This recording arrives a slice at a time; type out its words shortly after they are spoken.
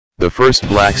The first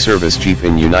black service chief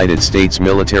in United States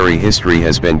military history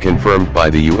has been confirmed by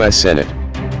the U.S. Senate.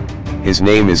 His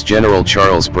name is General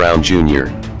Charles Brown, Jr.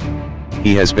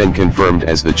 He has been confirmed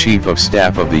as the Chief of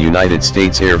Staff of the United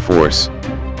States Air Force.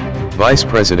 Vice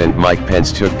President Mike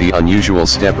Pence took the unusual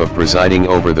step of presiding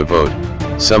over the vote,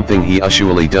 something he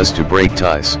usually does to break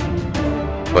ties.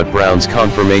 But Brown's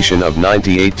confirmation of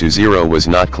 98-0 was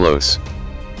not close.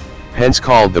 Pence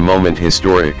called the moment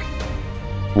historic.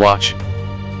 Watch.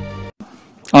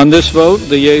 On this vote,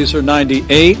 the yeas are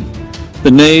 98,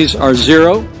 the nays are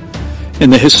 0,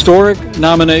 and the historic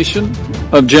nomination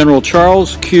of General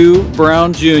Charles Q.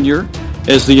 Brown, Jr.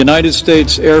 as the United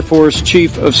States Air Force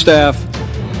Chief of Staff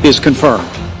is confirmed.